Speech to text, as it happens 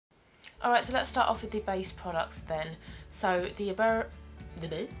Alright, so let's start off with the base products then. So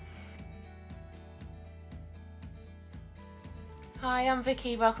Hi, I'm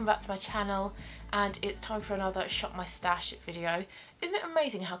Vicky, welcome back to my channel, and it's time for another Shop My Stash video. Isn't it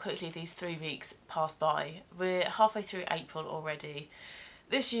amazing how quickly these 3 weeks pass by? We're halfway through April already.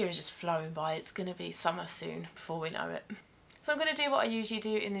 This year is just flowing by. It's going to be summer soon before we know it. So I'm going to do what I usually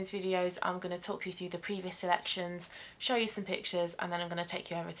do in these videos. I'm going to talk you through the previous selections, show you some pictures, and then I'm going to take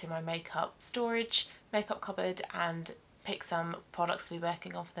you over to my makeup storage, makeup cupboard, and pick some products to be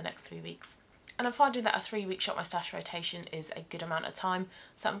working on for the next 3 weeks. And I'm finding that a 3-week Shop My Stash rotation is a good amount of time,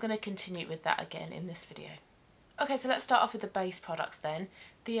 so I'm going to continue with that again in this video. Okay, so let's start off with the base products then.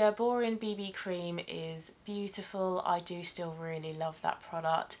 The Borean BB cream is beautiful. I do still really love that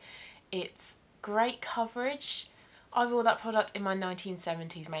product. It's great coverage. I wore that product in my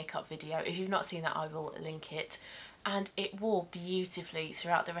 1970s makeup video. If you've not seen that, I will link it. And it wore beautifully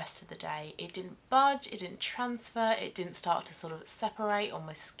throughout the rest of the day. It didn't budge, it didn't transfer, it didn't start to sort of separate on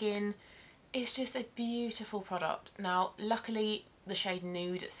my skin. It's just a beautiful product. Now, luckily the shade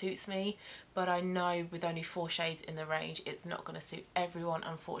Nude suits me, but I know with only 4 shades in the range, it's not going to suit everyone,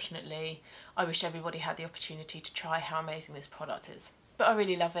 unfortunately. I wish everybody had the opportunity to try how amazing this product is. But I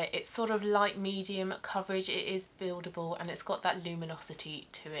really love it. It's sort of light medium coverage, it is buildable, and it's got that luminosity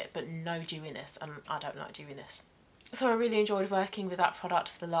to it, but no dewiness, and I don't like dewiness. So I really enjoyed working with that product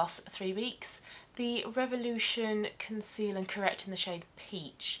for the last 3 weeks. The Revolution Conceal and Correct in the shade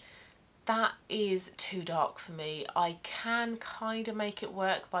Peach, that is too dark for me. I can kind of make it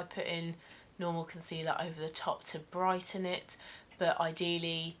work by putting normal concealer over the top to brighten it, but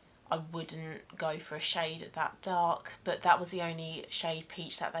ideally I wouldn't go for a shade that dark, but that was the only shade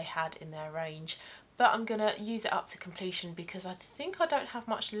Peach that they had in their range. But I'm going to use it up to completion because I think I don't have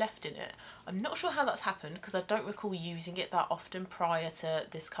much left in it. I'm not sure how that's happened because I don't recall using it that often prior to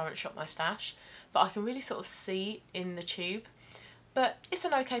this current Shop My Stash, but I can really sort of see in the tube. But it's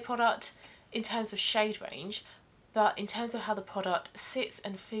an okay product in terms of shade range, but in terms of how the product sits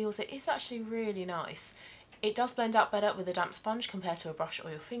and feels, it is actually really nice. It does blend out better with a damp sponge compared to a brush or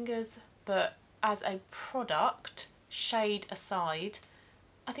your fingers, but as a product, shade aside,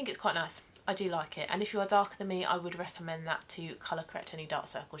 I think it's quite nice. I do like it, and if you are darker than me, I would recommend that to colour correct any dark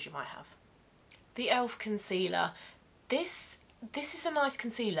circles you might have. The e.l.f. concealer. This is a nice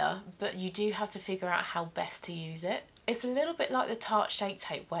concealer, but you do have to figure out how best to use it. It's a little bit like the Tarte Shape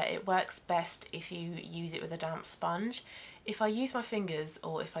Tape, where it works best if you use it with a damp sponge. If I use my fingers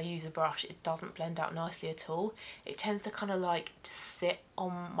or if I use a brush, it doesn't blend out nicely at all. It tends to kind of like to sit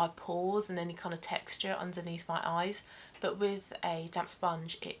on my pores and any kind of texture underneath my eyes, but with a damp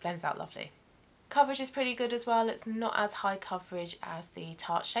sponge it blends out lovely. Coverage is pretty good as well. It's not as high coverage as the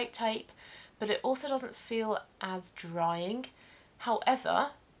Tarte Shape Tape, but it also doesn't feel as drying. However,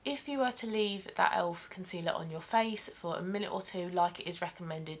 if you were to leave that e.l.f. concealer on your face for a minute or two, like it is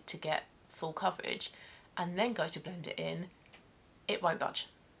recommended to get full coverage, and then go to blend it in, it won't budge.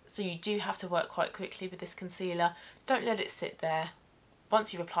 So you do have to work quite quickly with this concealer. Don't let it sit there.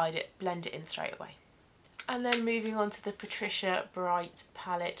 Once you've applied it, blend it in straight away. And then moving on to the Patricia Bright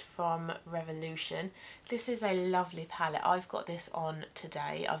palette from Revolution. This is a lovely palette. I've got this on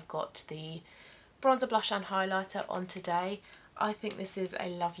today. I've got the bronzer, blush and highlighter on today. I think this is a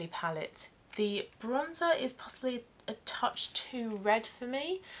lovely palette. The bronzer is possibly a touch too red for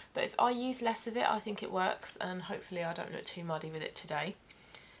me, but if I use less of it, I think it works, and hopefully I don't look too muddy with it today.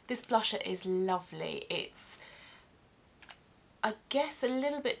 This blusher is lovely. It's, I guess, a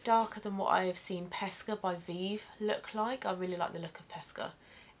little bit darker than what I have seen Pesca by Vive look like. I really like the look of Pesca.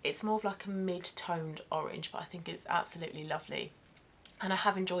 It's more of like a mid-toned orange, but I think it's absolutely lovely. And I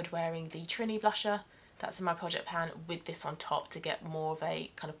have enjoyed wearing the Trini blusher that's in my project pan with this on top to get more of a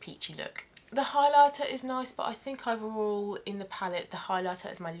kind of peachy look. The highlighter is nice, but I think overall in the palette the highlighter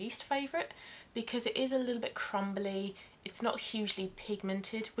is my least favourite because it is a little bit crumbly. It's not hugely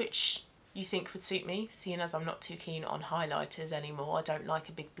pigmented, which you think would suit me, seeing as I'm not too keen on highlighters anymore. I don't like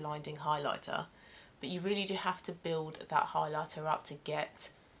a big blinding highlighter, but you really do have to build that highlighter up to get,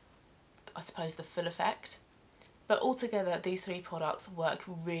 I suppose, the full effect. But altogether, these 3 products work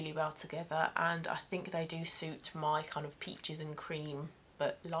really well together, and I think they do suit my kind of peaches and cream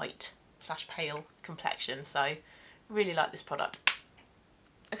but light / pale complexion, so really like this product.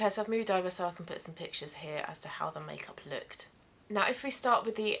 Okay, so I've moved over so I can put some pictures here as to how the makeup looked. Now if we start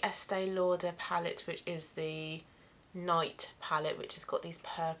with the Estee Lauder palette, which is the Night palette, which has got these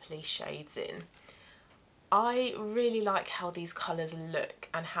purpley shades in, I really like how these colours look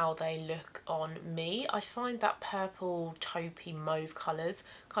and how they look on me. I find that purple taupey mauve colours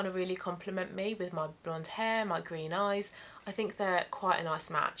kind of really complement me with my blonde hair, my green eyes. I think they're quite a nice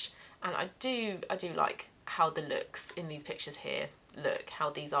match, and I do like how the looks in these pictures here look, how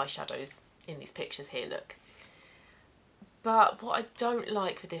these eyeshadows in these pictures here look. But what I don't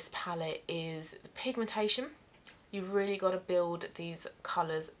like with this palette is the pigmentation. You've really got to build these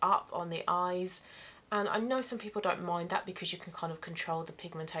colours up on the eyes, and I know some people don't mind that because you can kind of control the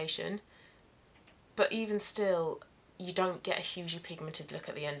pigmentation, but even still you don't get a hugely pigmented look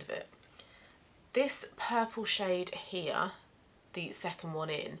at the end of it. This purple shade here, the second one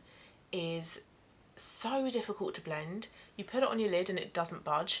in, is so difficult to blend. You put it on your lid and it doesn't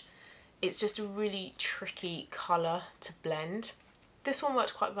budge. It's just a really tricky colour to blend. This one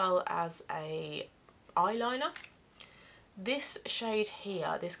worked quite well as a eyeliner. This shade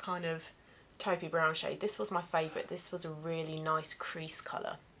here, this kind of taupey brown shade, this was my favourite. This was a really nice crease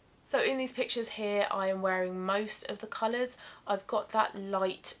colour. So in these pictures here I am wearing most of the colours. I've got that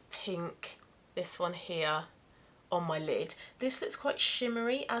light pink, this one here, on my lid. This looks quite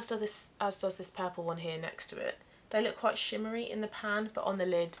shimmery, as does this purple one here next to it. They look quite shimmery in the pan, but on the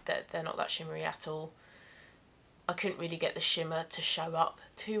lid they're not that shimmery at all. I couldn't really get the shimmer to show up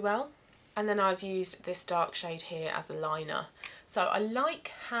too well. And then I've used this dark shade here as a liner. So I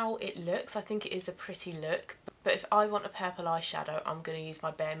like how it looks. I think it is a pretty look. But if I want a purple eyeshadow, I'm going to use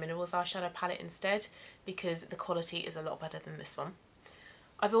my Bare Minerals eyeshadow palette instead, because the quality is a lot better than this one.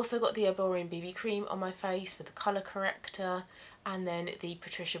 I've also got the Arborian BB cream on my face with the colour corrector, and then the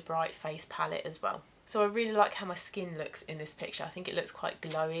Patricia Bright face palette as well. So I really like how my skin looks in this picture. I think it looks quite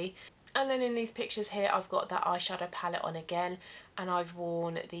glowy. And then in these pictures here I've got that eyeshadow palette on again, and I've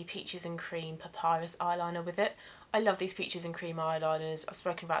worn the Peaches and Cream Papyrus eyeliner with it. I love these Peaches and Cream eyeliners. I've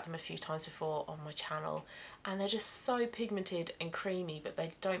spoken about them a few times before on my channel, and they're just so pigmented and creamy, but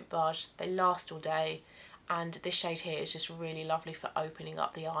they don't budge, they last all day, and this shade here is just really lovely for opening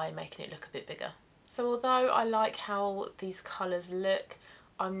up the eye and making it look a bit bigger. So although I like how these colours look,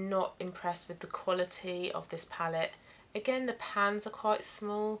 I'm not impressed with the quality of this palette. Again, the pans are quite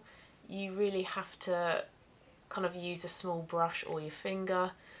small. You really have to kind of use a small brush or your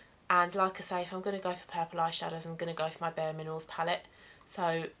finger. And like I say, if I'm going to go for purple eyeshadows, I'm going to go for my Bare Minerals palette.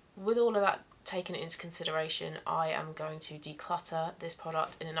 So with all of that taken into consideration, I am going to declutter this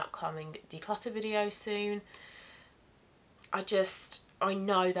product in an upcoming declutter video soon. I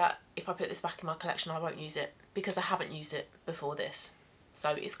know that if I put this back in my collection I won't use it, because I haven't used it before this.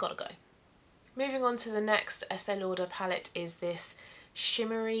 So it's got to go. Moving on to the next Estee Lauder palette is this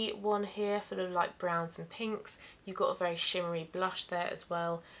shimmery one here, full of like browns and pinks. You've got a very shimmery blush there as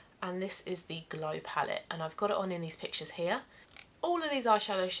well, and this is the Glow palette, and I've got it on in these pictures here. All of these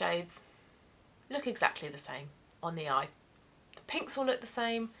eyeshadow shades look exactly the same on the eye. The pinks all look the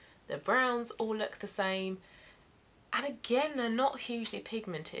same, the browns all look the same, and again they're not hugely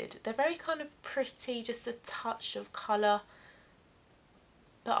pigmented. They're very kind of pretty, just a touch of colour.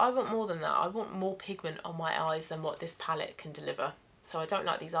 But I want more than that. I want more pigment on my eyes than what this palette can deliver. So I don't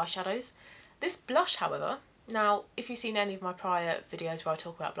like these eyeshadows. This blush, however, now if you've seen any of my prior videos where I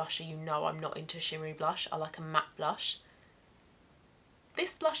talk about blusher, you know I'm not into shimmery blush. I like a matte blush.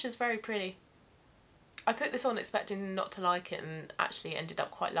 This blush is very pretty. I put this on expecting not to like it, and actually ended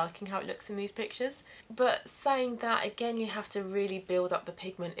up quite liking how it looks in these pictures. But saying that, again, you have to really build up the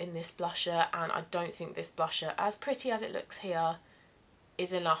pigment in this blusher, and I don't think this blusher, as pretty as it looks here,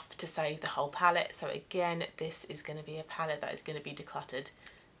 is enough to save the whole palette. So again, this is going to be a palette that is going to be decluttered,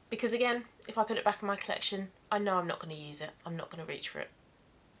 because again, if I put it back in my collection, I know I'm not going to use it. I'm not going to reach for it.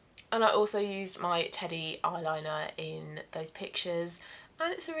 And I also used my Teddy eyeliner in those pictures,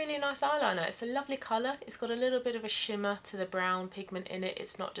 and it's a really nice eyeliner. It's a lovely colour. It's got a little bit of a shimmer to the brown pigment in it.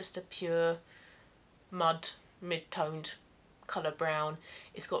 It's not just a pure mid-toned colour brown.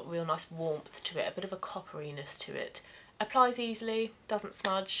 It's got real nice warmth to it, a bit of a copperiness to it. Applies easily, doesn't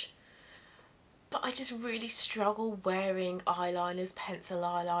smudge, but I just really struggle wearing eyeliners, pencil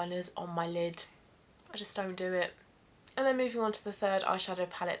eyeliners on my lid. I just don't do it. And then moving on to the third eyeshadow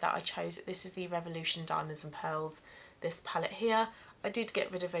palette that I chose, this is the Revolution Diamonds and Pearls. This palette here, I did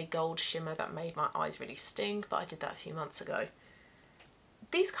get rid of a gold shimmer that made my eyes really sting, but I did that a few months ago.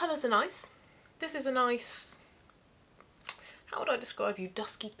 These colours are nice. This is a nice, how would I describe you,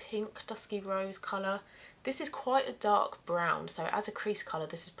 dusky pink, dusky rose colour. This is quite a dark brown, so as a crease colour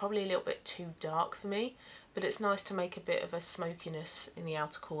this is probably a little bit too dark for me, but it's nice to make a bit of a smokiness in the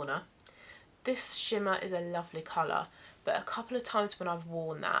outer corner. This shimmer is a lovely colour, but a couple of times when I've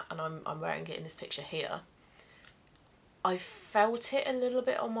worn that, and I'm wearing it in this picture here, I felt it a little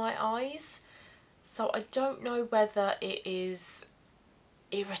bit on my eyes, so I don't know whether it is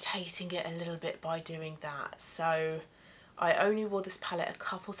irritating it a little bit by doing that. So I only wore this palette a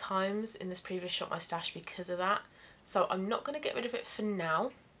couple times in this previous Shop My Stash because of that, so I'm not going to get rid of it for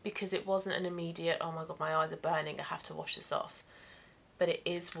now. because it wasn't an immediate, oh my god, my eyes are burning, I have to wash this off. But it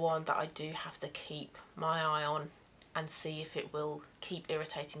is one that I do have to keep my eye on and see if it will keep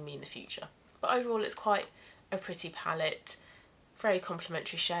irritating me in the future. But overall it's quite a pretty palette, very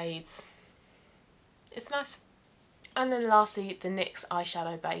complementary shades. It's nice. And then lastly, the NYX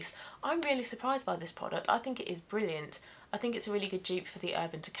eyeshadow base. I'm really surprised by this product. I think it is brilliant. I think it's a really good dupe for the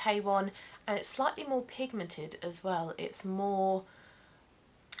Urban Decay one, and it's slightly more pigmented as well. It's more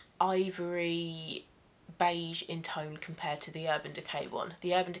ivory beige in tone compared to the Urban Decay one.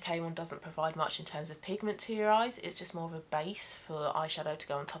 The Urban Decay one doesn't provide much in terms of pigment to your eyes, it's just more of a base for eyeshadow to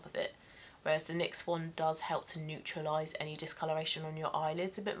go on top of it. Whereas the NYX one does help to neutralise any discoloration on your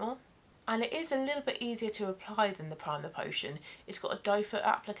eyelids a bit more. And it is a little bit easier to apply than the Primer Potion. It's got a doe foot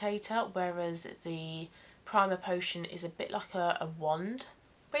applicator, whereas the Primer Potion is a bit like a wand.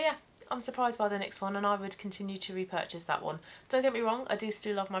 But yeah, I'm surprised by the NYX one, and I would continue to repurchase that one. Don't get me wrong, I do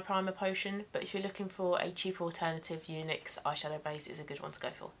still love my Primer Potion, but if you're looking for a cheaper alternative, your NYX eyeshadow base is a good one to go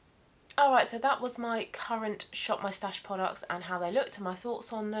for. Alright, so that was my current Shop My Stash products and how they looked and my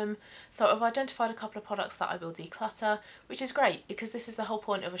thoughts on them. So I've identified a couple of products that I will declutter, which is great because this is the whole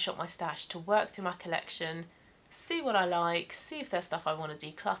point of a Shop My Stash, to work through my collection, see what I like, see if there's stuff I want to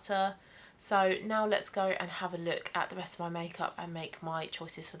declutter. So now let's go and have a look at the rest of my makeup and make my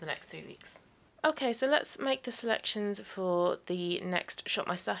choices for the next 3 weeks. Okay, so let's make the selections for the next Shop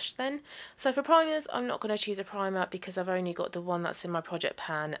My Stash then. So for primers, I'm not going to choose a primer because I've only got the one that's in my project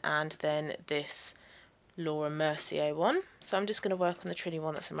pan and then this Laura Mercier one. So I'm just going to work on the Trini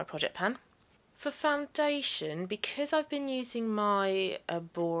one that's in my project pan. For foundation, because I've been using my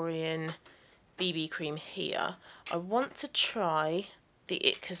Borean BB cream here, I want to try the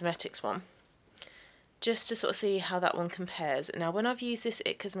It Cosmetics one, just to sort of see how that one compares. Now, when I've used this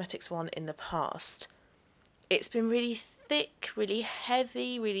It Cosmetics one in the past, it's been really thick, really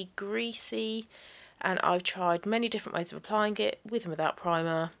heavy, really greasy, and I've tried many different ways of applying it, with and without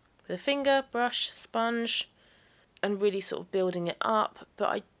primer, with a finger, brush, sponge, and really sort of building it up, but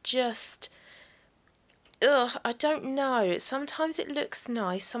I just, I don't know. Sometimes it looks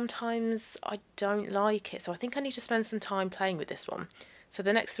nice, sometimes I don't like it, so I think I need to spend some time playing with this one. So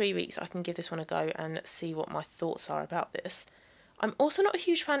the next 3 weeks I can give this one a go and see what my thoughts are about this. I'm also not a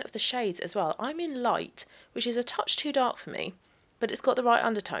huge fan of the shades as well. I'm in light, which is a touch too dark for me, but it's got the right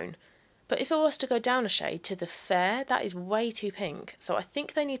undertone. But if I was to go down a shade to the fair, that is way too pink. So I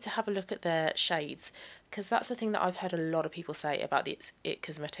think they need to have a look at their shades, because that's the thing that I've heard a lot of people say about the It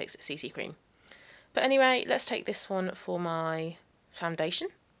Cosmetics CC Cream. But anyway, let's take this one for my foundation.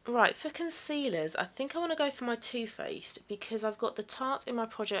 Right, for concealers, I think I want to go for my Too Faced because I've got the Tarte in my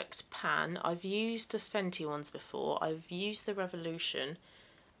project pan. I've used the Fenty ones before. I've used the Revolution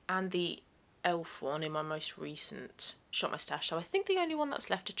and the e.l.f. one in my most recent Shop My Stash. So I think the only one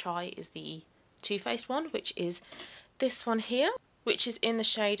that's left to try is the Too Faced one, which is this one here, which is in the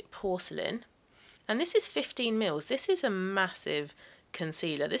shade Porcelain. And this is 15 mils. This is a massive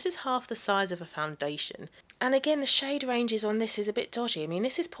concealer. This is half the size of a foundation. And again, the shade ranges on this is a bit dodgy. I mean,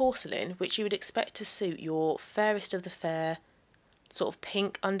 this is Porcelain, which you would expect to suit your fairest of the fair, sort of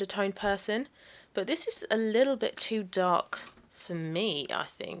pink undertone person. But this is a little bit too dark for me, I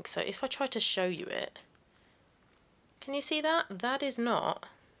think. So if I try to show you it, can you see that? That is not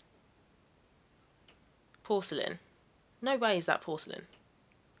Porcelain. No way is that Porcelain.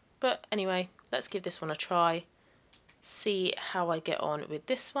 But anyway, let's give this one a try. See how I get on with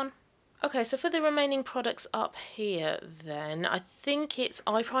this one. Okay, so for the remaining products up here then, I think it's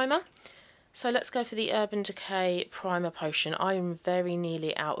eye primer. So let's go for the Urban Decay Primer Potion. I'm very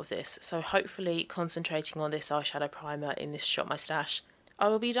nearly out of this, so hopefully concentrating on this eyeshadow primer in this Shop My Stash, I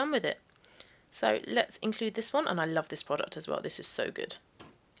will be done with it. So let's include this one, and I love this product as well, this is so good.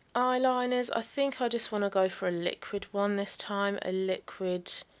 Eyeliners, I think I just want to go for a liquid one this time, a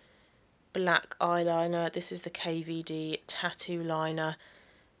liquid black eyeliner. This is the KVD Tattoo Liner.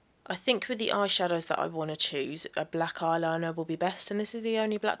 I think with the eyeshadows that I want to choose, a black eyeliner will be best, and this is the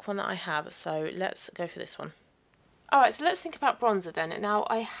only black one that I have, so let's go for this one. Alright, so let's think about bronzer then. Now,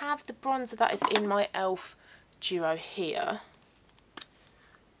 I have the bronzer that is in my e.l.f. duo here.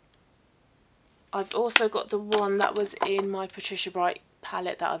 I've also got the one that was in my Patricia Bright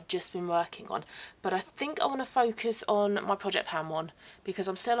palette that I've just been working on, but I think I want to focus on my Project Pan one because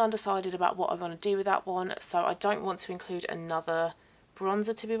I'm still undecided about what I want to do with that one, so I don't want to include another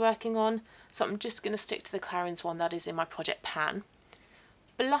bronzer to be working on, so I'm just going to stick to the Clarins one that is in my Project Pan.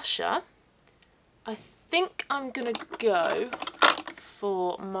 Blusher, I think I'm going to go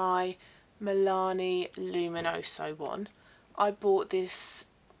for my Milani Luminoso one. I bought this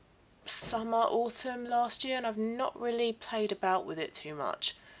autumn last year and I've not really played about with it too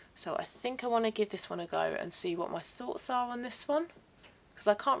much. So I think I want to give this one a go and see what my thoughts are on this one, because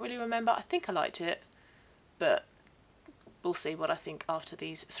I can't really remember. I think I liked it, but we'll see what I think after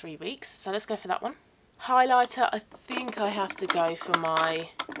these 3 weeks. So let's go for that one. Highlighter, I think I have to go for my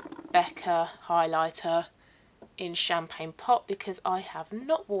Becca highlighter in Champagne Pop, because I have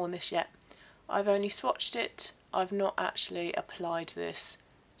not worn this yet. I've only swatched it. I've not actually applied this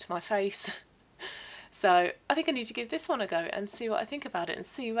to my face. So I think I need to give this one a go and see what I think about it and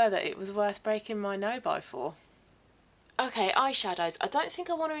see whether it was worth breaking my no by for. Okay, eyeshadows. I don't think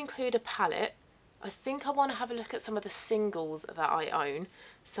I want to include a palette. I think I want to have a look at some of the singles that I own.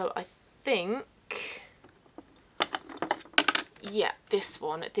 So I think, yeah, this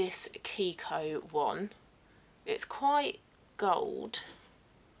one, this Kiko one. It's quite gold.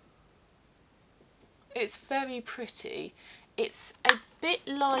 It's very pretty. It's a bit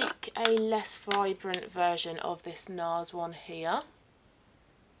like a less vibrant version of this NARS one here.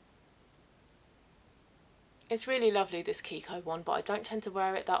 It's really lovely, this Kiko one, but I don't tend to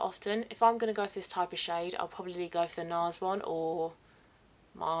wear it that often. If I'm going to go for this type of shade, I'll probably go for the NARS one or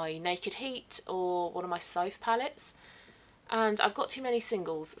my Naked Heat or one of my Soph palettes. And I've got too many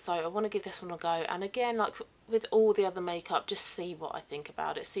singles, so I want to give this one a go. And again, like with all the other makeup, just see what I think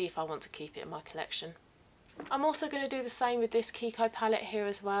about it, see if I want to keep it in my collection. I'm also going to do the same with this Kiko palette here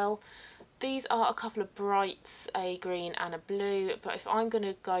as well. These are a couple of brights, a green and a blue, but if I'm going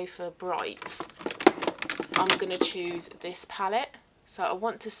to go for brights, I'm going to choose this palette. So I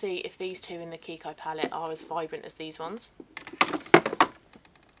want to see if these two in the Kiko palette are as vibrant as these ones.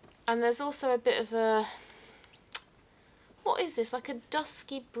 And there's also a bit of a, what is this, like a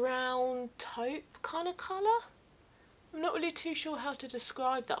dusky brown taupe kind of colour? I'm not really too sure how to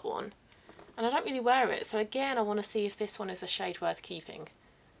describe that one. And I don't really wear it, so again I want to see if this one is a shade worth keeping.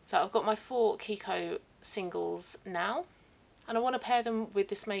 So I've got my 4 Kiko singles now, and I want to pair them with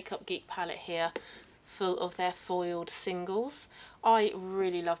this Makeup Geek palette here, full of their foiled singles. I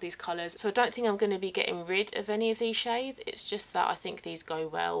really love these colours, so I don't think I'm going to be getting rid of any of these shades. It's just that I think these go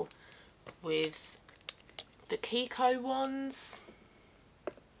well with the Kiko ones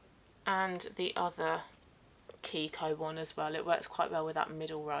and the other Kiko one as well. It works quite well with that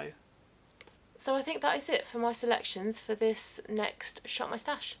middle row. So I think that is it for my selections for this next Shop My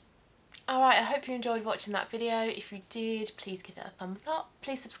Stash. Alright, I hope you enjoyed watching that video. If you did, please give it a thumbs up.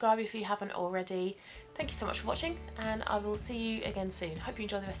 Please subscribe if you haven't already. Thank you so much for watching, and I will see you again soon. Hope you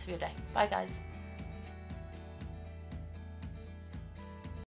enjoy the rest of your day. Bye guys.